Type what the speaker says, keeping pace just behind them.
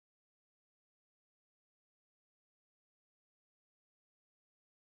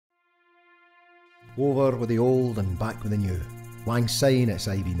Over with the old and back with the new, lang syne it's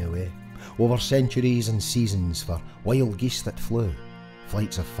aye been the way. Over centuries and seasons for wild geese that flew,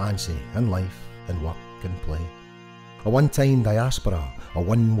 flights of fancy and life and work and play. A one-time diaspora, a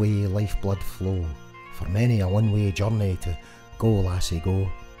one-way lifeblood flow, for many a one-way journey to go, lassie, go,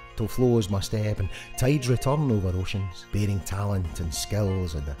 till flows must ebb and tides return over oceans, bearing talent and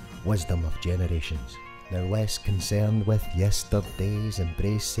skills and the wisdom of generations. Now less concerned with yesterdays,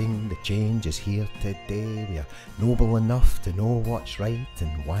 embracing the change is here today. We are noble enough to know what's right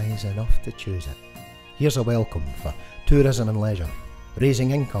and wise enough to choose it. Here's a welcome for tourism and leisure,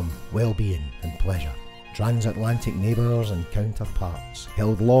 raising income, well-being and pleasure. Transatlantic neighbours and counterparts,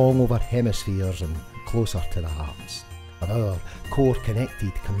 held long over hemispheres and closer to the hearts of our core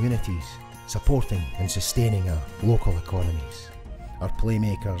connected communities, supporting and sustaining our local economies. Our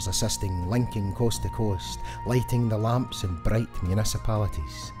playmakers assisting, linking coast to coast, lighting the lamps in bright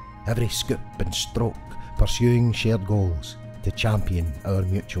municipalities. Every scoop and stroke pursuing shared goals to champion our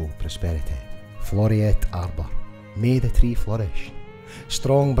mutual prosperity. Floreat Arbour, may the tree flourish.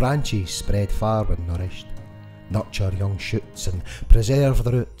 Strong branches spread far when nourished. Nurture young shoots and preserve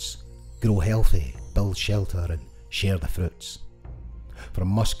the roots. Grow healthy, build shelter and share the fruits. From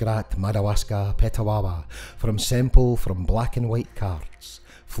muskrat, Madawaska, Petawawa, from Semple, from black and white carts,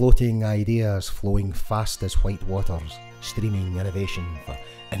 floating ideas flowing fast as white waters, streaming innovation for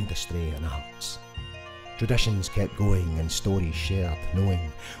industry and arts. Traditions kept going and stories shared,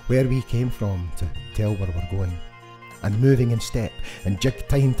 knowing where we came from to tell where we're going. And moving in step and jig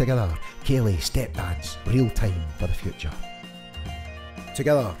time together, Cayley, step dance, real time for the future.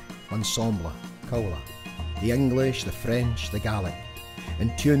 Together, ensemble, Cowla, the English, the French, the Gaelic,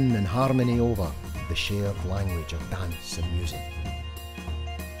 in tune and harmony over the shared language of dance and music.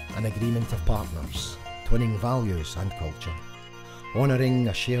 An agreement of partners, twinning values and culture, honouring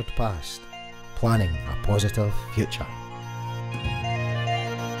a shared past, planning a positive future.